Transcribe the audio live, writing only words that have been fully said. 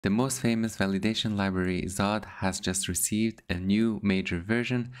The most famous validation library, Zod, has just received a new major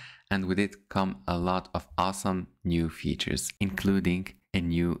version, and with it come a lot of awesome new features, including a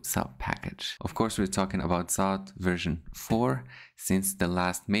new sub-package. Of course, we're talking about Zod version 4, since the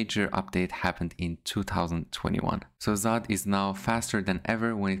last major update happened in 2021. So Zod is now faster than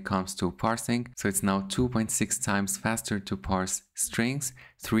ever when it comes to parsing. So it's now 2.6 times faster to parse strings,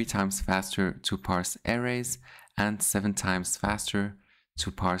 3 times faster to parse arrays, and 7 times faster to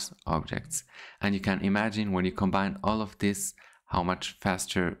parse objects. And you can imagine when you combine all of this, how much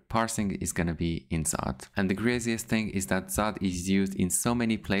faster parsing is going to be in Zod. And the craziest thing is that Zod is used in so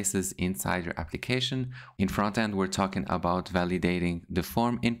many places inside your application. In front end, we're talking about validating the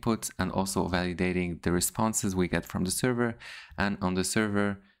form inputs and also validating the responses we get from the server, and on the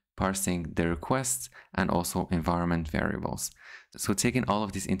server, parsing the requests and also environment variables. So taking all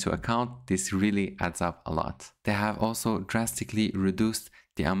of this into account, this really adds up a lot. They have also drastically reduced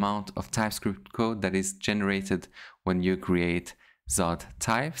the amount of TypeScript code that is generated when you create Zod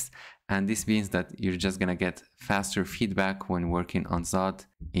types, and this means that you're just gonna get faster feedback when working on Zod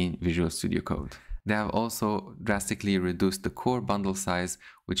in Visual Studio Code. They have also drastically reduced the core bundle size,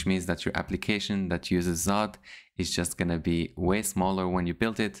 which means that your application that uses Zod is just gonna be way smaller when you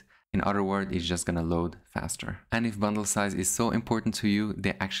build it. In other words, it's just gonna load faster. And if bundle size is so important to you,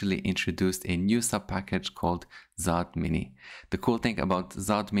 they actually introduced a new sub-package called Zod Mini. The cool thing about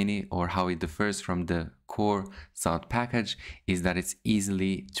Zod Mini, or how it differs from the core Zod package, is that it's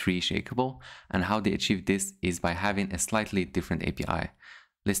easily tree shakeable. And how they achieve this is by having a slightly different API.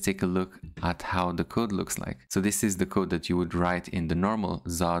 Let's take a look at how the code looks like. So this is the code that you would write in the normal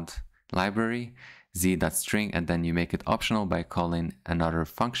Zod library, z.string, and then you make it optional by calling another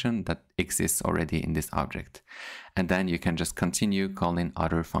function that exists already in this object. And then you can just continue calling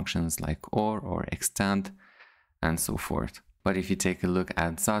other functions like or extend and so forth. But if you take a look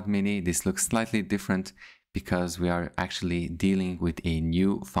at Zod Mini, this looks slightly different because we are actually dealing with a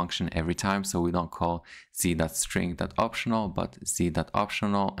new function every time. So we don't call z.string.optional, but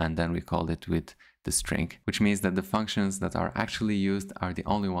z.optional, and then we call it with the string, which means that the functions that are actually used are the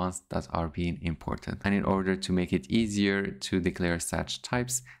only ones that are being imported. And in order to make it easier to declare such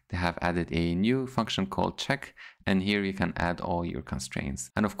types, they have added a new function called check, and here you can add all your constraints.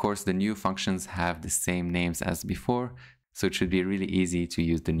 And of course, the new functions have the same names as before, so it should be really easy to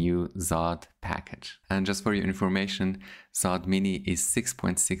use the new Zod package. And just for your information, Zod Mini is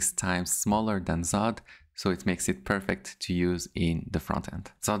 6.6 times smaller than Zod, so it makes it perfect to use in the front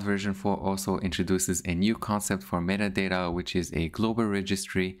end. Zod version 4 also introduces a new concept for metadata, which is a global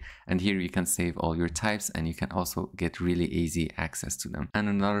registry. And here you can save all your types, and you can also get really easy access to them. And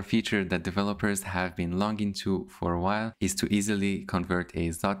another feature that developers have been longing to for a while is to easily convert a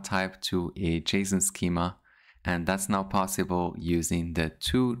Zod type to a JSON schema. And that's now possible using the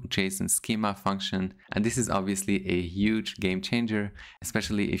toJSON Schema function. And this is obviously a huge game changer,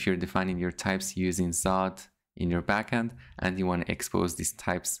 especially if you're defining your types using Zod in your backend and you want to expose these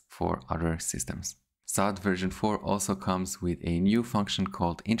types for other systems. Zod version 4 also comes with a new function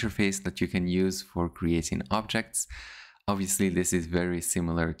called interface that you can use for creating objects. Obviously, this is very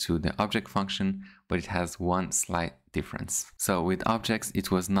similar to the object function, but it has one slight difference. So with objects, it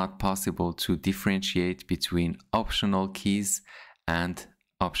was not possible to differentiate between optional keys and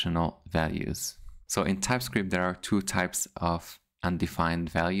optional values. So in TypeScript, there are two types of undefined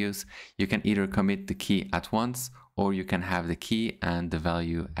values. You can either commit the key at once, or you can have the key and the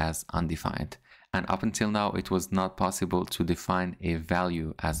value as undefined. And up until now, it was not possible to define a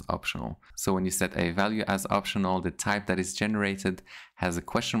value as optional. So when you set a value as optional, the type that is generated has a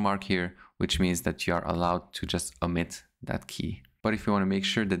question mark here, which means that you are allowed to just omit that key. But if you want to make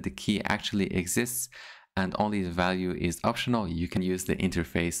sure that the key actually exists and only the value is optional, you can use the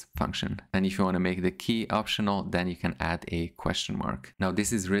interface function. And if you want to make the key optional, then you can add a question mark. Now,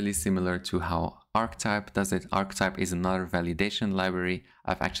 this is really similar to how Archetype does it. Archetype is another validation library.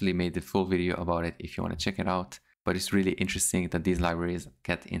 I've actually made a full video about it if you want to check it out. But it's really interesting that these libraries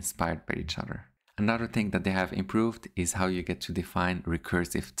get inspired by each other. Another thing that they have improved is how you get to define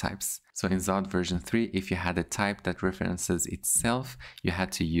recursive types. So in Zod version 3, if you had a type that references itself, you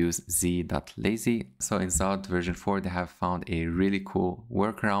had to use z.lazy. So in Zod version 4, they have found a really cool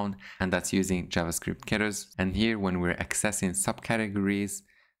workaround, and that's using JavaScript getters. And here, when we're accessing subcategories,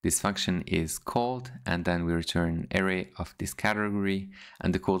 this function is called, and then we return an array of this category.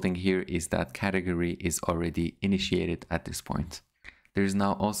 And the cool thing here is that category is already initiated at this point. There is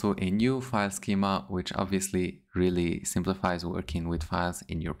now also a new file schema, which obviously really simplifies working with files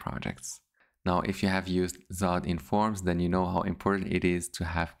in your projects. Now, if you have used Zod in forms, then you know how important it is to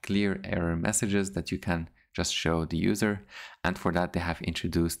have clear error messages that you can just show the user. And for that, they have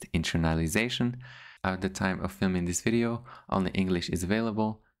introduced internalization. At the time of filming this video, only English is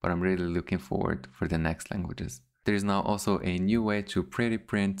available, but I'm really looking forward for the next languages. There is now also a new way to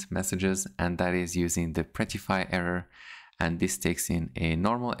pretty-print messages, and that is using the prettify error. And this takes in a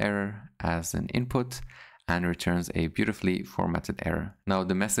normal error as an input and returns a beautifully formatted error. Now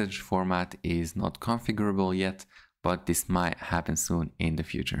the message format is not configurable yet, but this might happen soon in the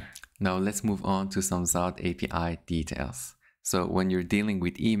future. Now let's move on to some Zod API details. So when you're dealing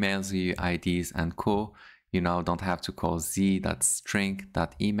with emails, UIDs and co, you now don't have to call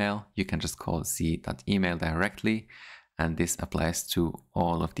z.string.email. You can just call z.email directly, and this applies to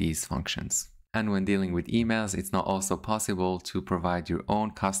all of these functions. And when dealing with emails, it's now also possible to provide your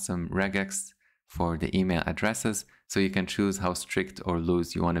own custom regex for the email addresses, so you can choose how strict or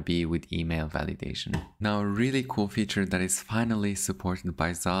loose you want to be with email validation. Now, a really cool feature that is finally supported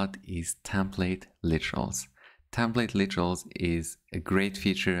by Zod is template literals. Template literals is a great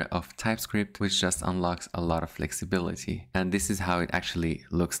feature of TypeScript, which just unlocks a lot of flexibility. And this is how it actually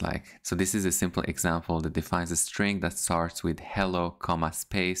looks like. So this is a simple example that defines a string that starts with hello,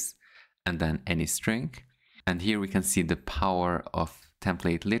 space, and then any string. And here we can see the power of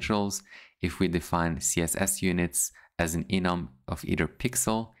template literals. If we define CSS units as an enum of either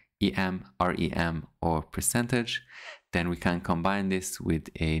pixel, em, rem, or percentage, then we can combine this with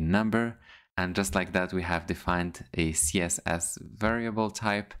a number. And just like that, we have defined a CSS variable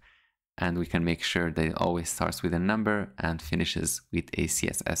type, and we can make sure that it always starts with a number and finishes with a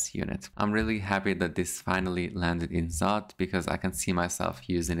CSS unit. I'm really happy that this finally landed in Zod because I can see myself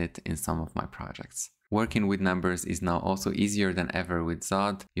using it in some of my projects. Working with numbers is now also easier than ever with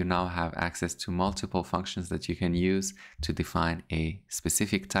Zod. You now have access to multiple functions that you can use to define a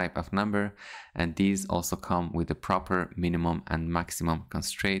specific type of number, and these also come with a proper minimum and maximum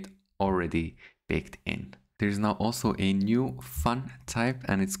constraint already baked in. There's now also a new fun type,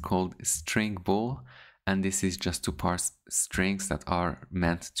 and it's called string bool, and this is just to parse strings that are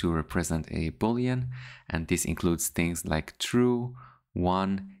meant to represent a boolean, and this includes things like true,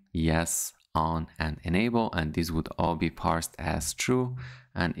 one, yes, on, and enable, and these would all be parsed as true,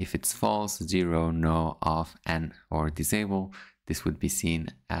 and if it's false, 0, no, off, and or disable, this would be seen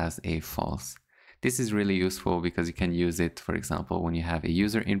as a false. This is really useful because you can use it, for example, when you have a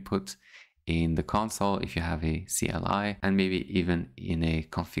user input in the console, if you have a CLI, and maybe even in a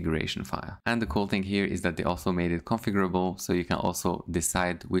configuration file. And the cool thing here is that they also made it configurable, so you can also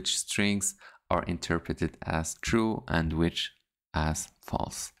decide which strings are interpreted as true and which as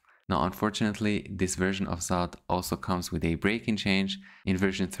false. Now, unfortunately, this version of Zod also comes with a breaking change. In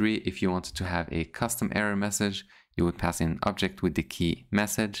version 3, if you wanted to have a custom error message, you would pass in an object with the key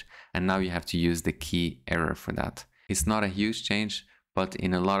message, and now you have to use the key error for that. It's not a huge change, but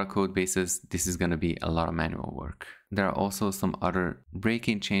in a lot of code bases, this is going to be a lot of manual work. There are also some other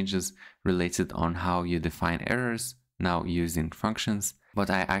breaking changes related on how you define errors, now using functions. But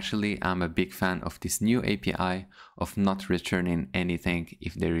I actually am a big fan of this new API of not returning anything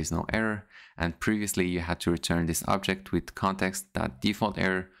if there is no error. And previously you had to return this object with context.default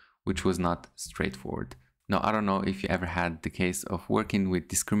error, which was not straightforward. Now, I don't know if you ever had the case of working with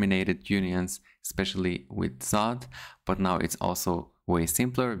discriminated unions, especially with Zod, but now it's also way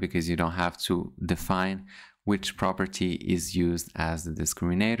simpler because you don't have to define which property is used as the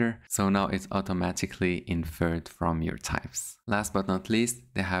discriminator. So now it's automatically inferred from your types. Last but not least,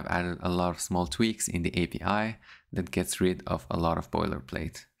 they have added a lot of small tweaks in the API that gets rid of a lot of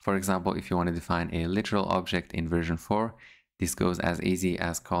boilerplate. For example, if you want to define a literal object in version 4, this goes as easy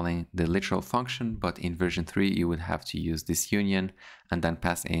as calling the literal function, but in version 3, you would have to use this union and then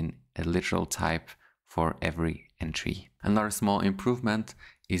pass in a literal type for every entry. Another small improvement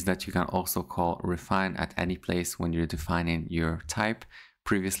is that you can also call refine at any place when you're defining your type.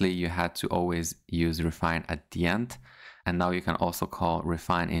 Previously, you had to always use refine at the end, and now you can also call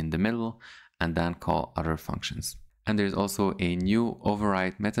refine in the middle and then call other functions. And there's also a new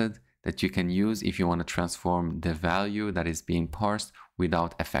override method that you can use if you want to transform the value that is being parsed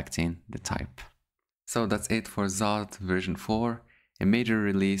without affecting the type. So that's it for Zod version 4. A major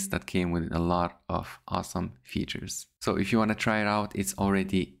release that came with a lot of awesome features. So if you want to try it out, it's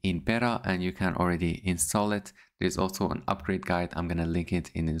already in beta and you can already install it. There's also an upgrade guide. I'm going to link it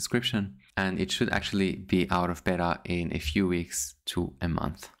in the description, and it should actually be out of beta in a few weeks to a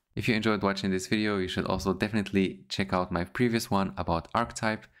month. If you enjoyed watching this video, you should also definitely check out my previous one about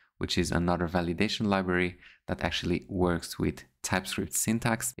archetype, which is another validation library that actually works with TypeScript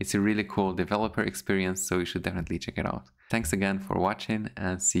syntax. It's a really cool developer experience, so you should definitely check it out. Thanks again for watching,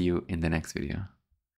 and see you in the next video.